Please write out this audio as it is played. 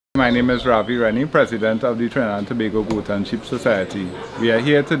My name is Ravi Rennie, President of the Trinidad and Tobago Goat and Sheep Society. We are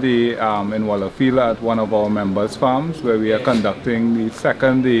here today in Wallerfield at one of our members' farms where we are conducting the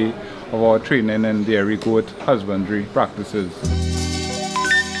second day of our training in dairy goat husbandry practices.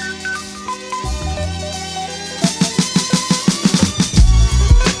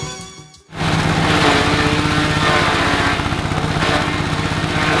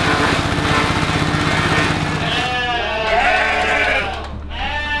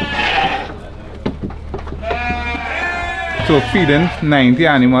 So feeding 90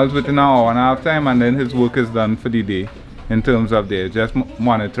 animals within an hour and a half time, and then his work is done for the day in terms of the just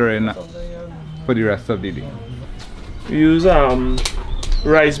monitoring for the rest of the day. We use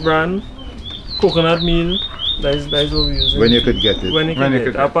rice bran, coconut meal. That's what we use. When you could get it. When you could get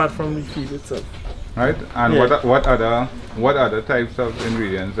it, apart from the feed itself. Right. And yeah. what other types of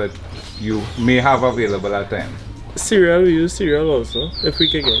ingredients that you may have available at times? Cereal, we use cereal also. If we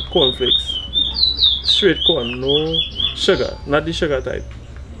can get cornflakes, straight corn, no sugar, not the sugar type,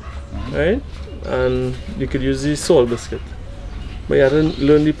 right? And you could use the salt biscuit. But you have to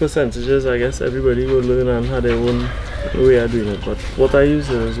learn the percentages. I guess everybody will learn and have their own way of doing it. But what I use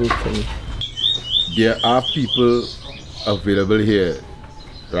is good for me. There are people available here,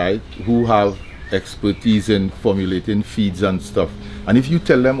 right, who have expertise in formulating feeds and stuff. And if you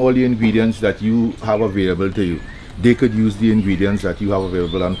tell them all the ingredients that you have available to you, they could use the ingredients that you have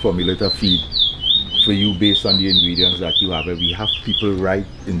available and formulate a feed for you based on the ingredients that you have. We have people right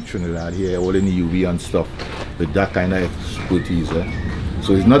in Trinidad here, all in the UV and stuff, with that kind of expertise.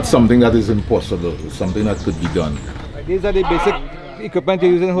 So it's not something that is impossible, it's something that could be done. These are the basic equipment you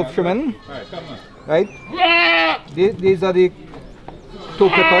use in hoof trimming, right? These are the toe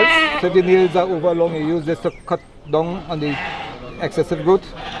clippers. So if the nails are over long, you use this to cut down on the excessive growth,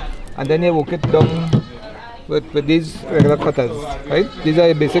 and then you work it down with these regular cutters, right? These are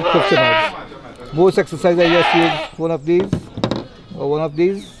the basic hoof trimmers. Most exercises I just use one of these or one of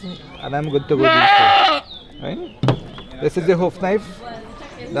these, and I'm good to go. Right? This is the hoof knife.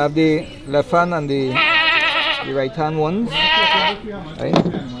 They have the left hand and the right hand ones. Right?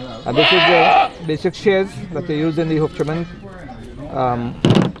 And this is the basic shears that they use in the hoof trimming.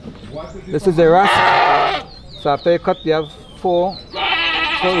 This is the rasp. So after you cut, you have four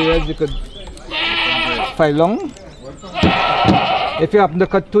areas you could file long. If you happen to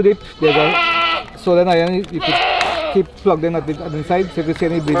cut too deep, there's a solid iron you could keep plugged in at the inside. So if you see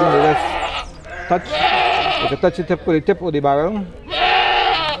any bleeding, you just touch. You can touch the tip with the tip or the barrel,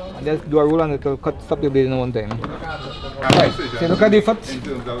 and just do a roll and it will stop the bleeding one time. Right. So look at the foot.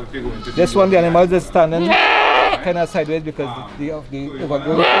 This one, the animal is standing kind of sideways because of the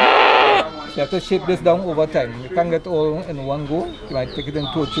overgrowth. So you have to shape this down over time. You can't get all in one go. You might take it in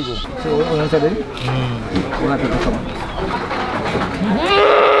 2 or 3 go. So one side in. One at a time.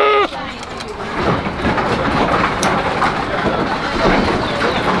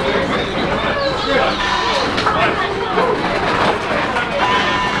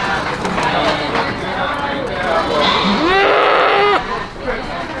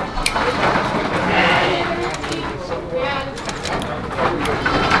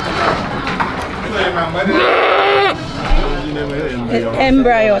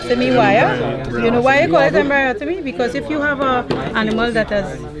 Embryotomy wire. You know why I call it embryotomy? Because if you have an animal that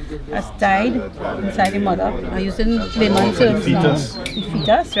has died inside the mother, I'm using layman terms now, the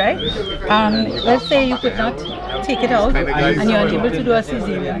fetus, right? Let's say you could not take it out and you're unable to do a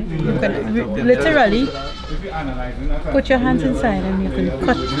cesarean. You can literally put your hands inside and you can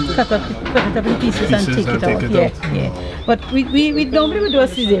cut it up in pieces and take it out. Yeah. But we normally would do a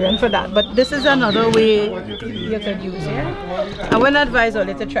cesarean for that, but this is another way you could use it. I wouldn't advise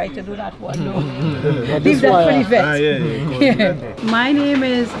only to try to do that one. No. Leave that for the vet. My name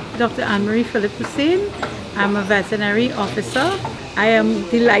is Dr. Anne-Marie Philip Hussein. I'm a veterinary officer. I am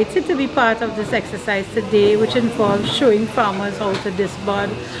delighted to be part of this exercise today, which involves showing farmers how to disbud,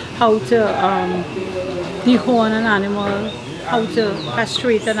 how to dehorn an animal, how to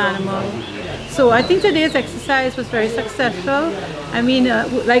castrate an animal. So I think today's exercise was very successful. I mean,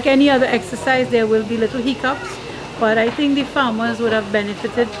 like any other exercise, there will be little hiccups, but I think the farmers would have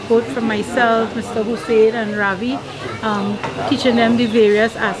benefited both from myself, Mr. Hussein and Ravi, teaching them the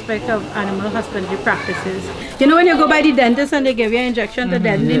various aspects of animal husbandry practices. You know when you go by the dentist and they give you an injection to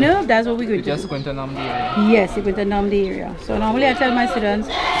deaden the nerve, that's what we're going to do. Just going to numb the area. Yes, you're going to numb the area. So normally I tell my students,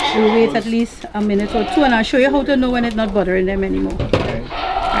 we wait at least a minute or 2 and I'll show you how to know when it's not bothering them anymore.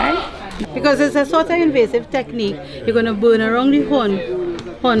 Right? Because it's a sort of invasive technique. You're going to burn around the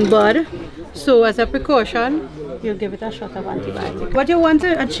horn bud. So as a precaution, you'll give it a shot of antibiotic. What you want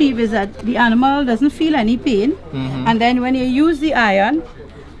to achieve is that the animal doesn't feel any pain, and then when you use the iron,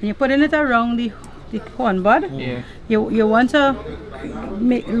 and you're putting it around the horn bud. Yeah. You want to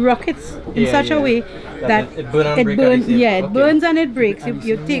rock it in such a way that it burns and it breaks.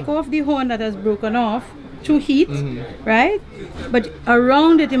 You take off the horn that has broken off through heat, right? But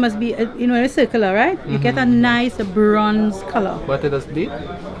around it must be circular, right? You get a nice bronze color. But it does bleed?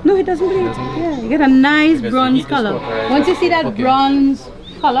 No, it doesn't bleed. Yeah, you get a nice bronze color. Once you see that bronze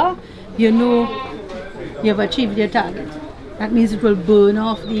color, you know you've achieved your target. That means it will burn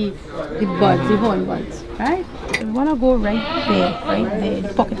off the buds, the horn buds, right? You want to go right there.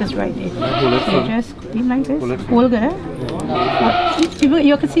 The pocket is right there. So you just leave like this. Hold it.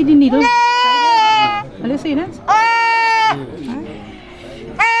 You can see the needle. Are you seeing it? Right.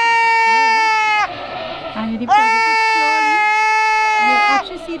 And you deposit it slowly. And you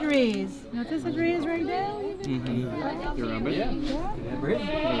actually see the rays. Notice the rays right there?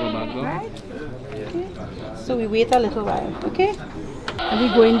 Right? Okay. So we wait a little while, okay? Are we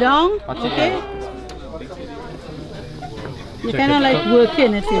going down? Okay? You're kind of like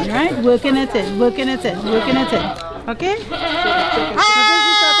working it in, right? Working it in. Okay? So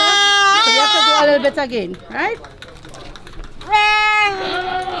you have to do a little bit again, right?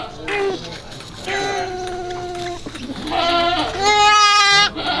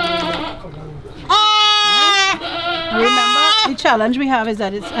 Remember, the challenge we have is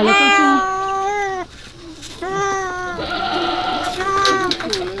that it's a little too...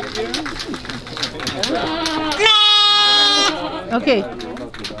 Okay.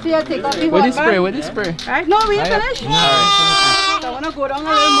 So you take off the With the spray, with the spray. Right? No, we ain't finished. Alright. So I want to go down a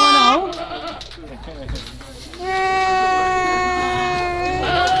little more now. So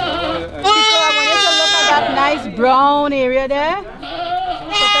I want you to look at that nice brown area there.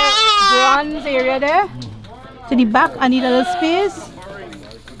 Put a bronze area there. To the back, I need a little space.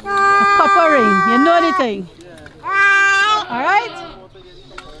 A copper ring. You know the thing. Alright?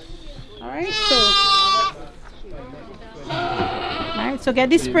 Alright, so get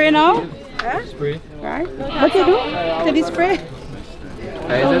the spray now. Spray. Right? What you do? To the spray. Is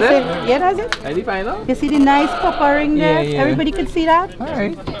it? Yeah, that's it. Is it final? You see the nice copper ring there? Yeah. Everybody can see that?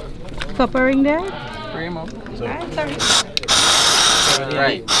 Alright. Copper ring there. Spray them up. Right, sorry.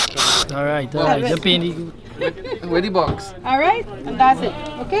 Right. Alright. You're painting. With the box. Alright, and that's it.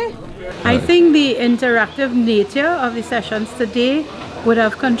 Okay? I think the interactive nature of the sessions today would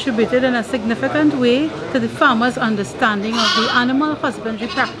have contributed in a significant way to the farmers' understanding of the animal husbandry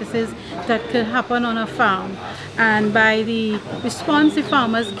practices that could happen on a farm. And by the response the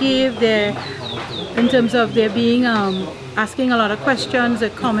farmers gave there, in terms of their being asking a lot of questions,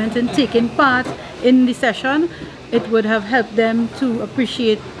 commenting, taking part in the session, it would have helped them to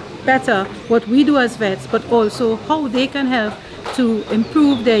appreciate better what we do as vets, but also how they can help to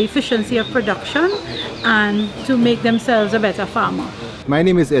improve their efficiency of production and to make themselves a better farmer. My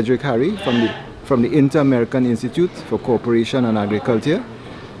name is Edric Harry from the Inter-American Institute for Cooperation and Agriculture,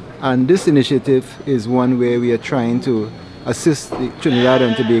 and this initiative is one where we are trying to assist the Trinidad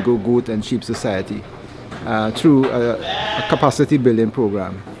and Tobago Goat and Sheep Society through a capacity building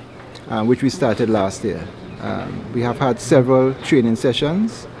program which we started last year. We have had several training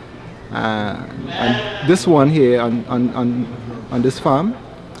sessions, and this one here on this farm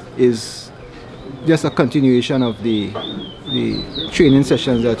is just a continuation of the training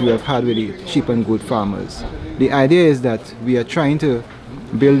sessions that we have had with the sheep and goat farmers. The idea is that we are trying to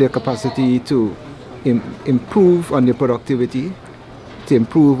build their capacity to improve on their productivity, to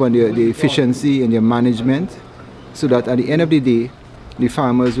improve on the efficiency and their management, so that at the end of the day the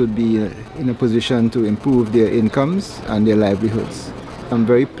farmers would be in a position to improve their incomes and their livelihoods. I'm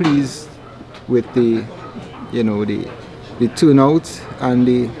very pleased with the turnout and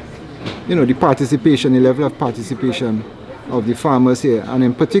the participation, the level of participation of the farmers here, and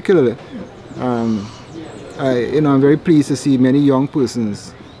in particular, I'm very pleased to see many young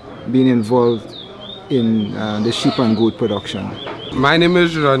persons being involved in the sheep and goat production. My name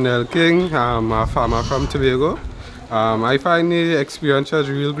is Ronel King. I'm a farmer from Tobago. I find the experience was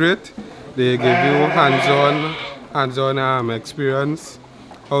real great. They give you hands-on experience,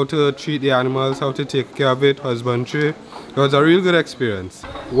 how to treat the animals, how to take care of it, husbandry. It was a real good experience.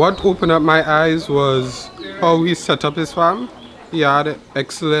 What opened up my eyes was how he set up his farm. He had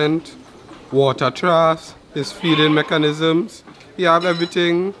excellent water troughs, his feeding mechanisms. He had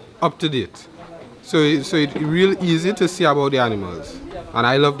everything up to date. So it's real easy to see about the animals. And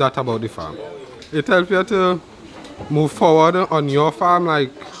I love that about the farm. It helps you to move forward on your farm,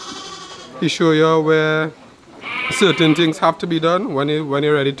 like he show you where certain things have to be done when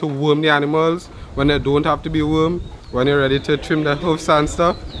you're ready to worm the animals, when they don't have to be wormed, when you're ready to trim the hoofs and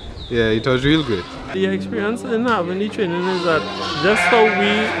stuff. Yeah, it was real great. The experience in having the training is that just how we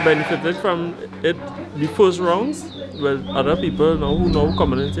benefited from it the first rounds, well, other people now who now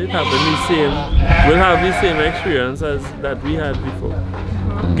come into it will have the same experience as that we had before.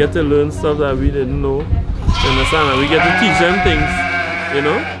 Get to learn stuff that we didn't know, you understand? And we get to teach them things, you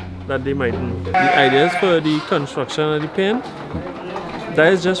know, that they might know. The ideas for the construction of the pen,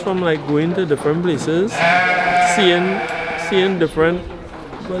 that is just from like going to different places, seeing different,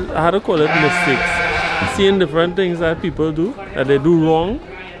 well, I had to call it mistakes, seeing different things that people do, that they do wrong,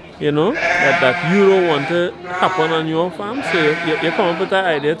 you know, that you don't want to happen on your farm, so you come up with that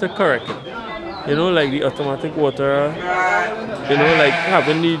idea to correct it. You know, like the automatic water, you know, like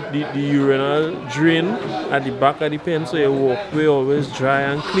having the urinal drain at the back of the pen so your walkway always dry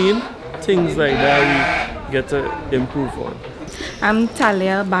and clean. Things like that we get to improve on. I'm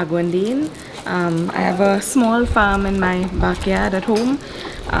Talia Bagwandine. I have a small farm in my backyard at home.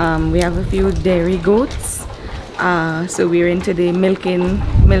 We have a few dairy goats. So we're into the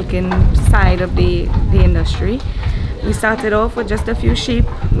milking side of the industry. We started off with just a few sheep.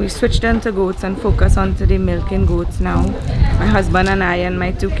 We switched on to goats and focus on to the milking goats now. My husband and I and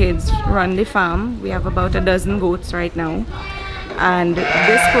my 2 kids run the farm. We have about a dozen goats right now. And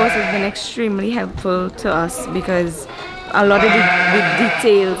this course has been extremely helpful to us because a lot of the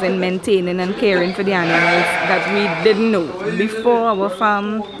details in maintaining and caring for the animals that we didn't know. Before our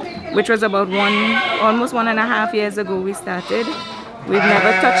farm, which was about almost 1.5 years ago we started, we've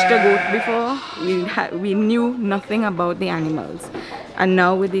never touched a goat before. We knew nothing about the animals. And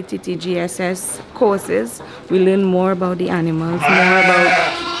now with the TTGSS courses, we learn more about the animals, more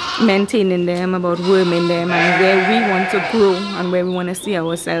about maintaining them, about worming them, and where we want to grow and where we want to see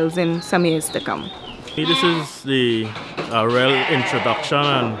ourselves in some years to come. This is the real introduction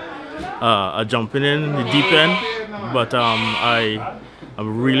and a jumping in the deep end, but I'm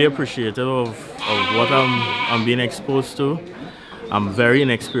really appreciative of what I'm being exposed to. I'm very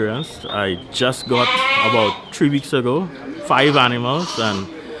inexperienced. I just got about 3 weeks ago 5 animals, and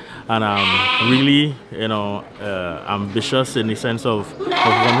I'm really, you know, ambitious in the sense of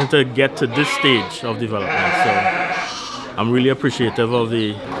wanting to get to this stage of development. So I'm really appreciative of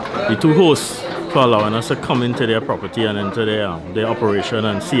the 2 hosts for allowing us to come into their property and into their operation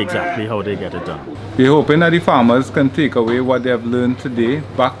and see exactly how they get it done. We're hoping that the farmers can take away what they have learned today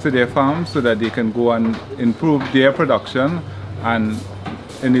back to their farms so that they can go and improve their production and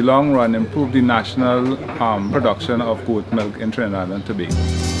in the long run improve the national production of goat milk in Trinidad and Tobago.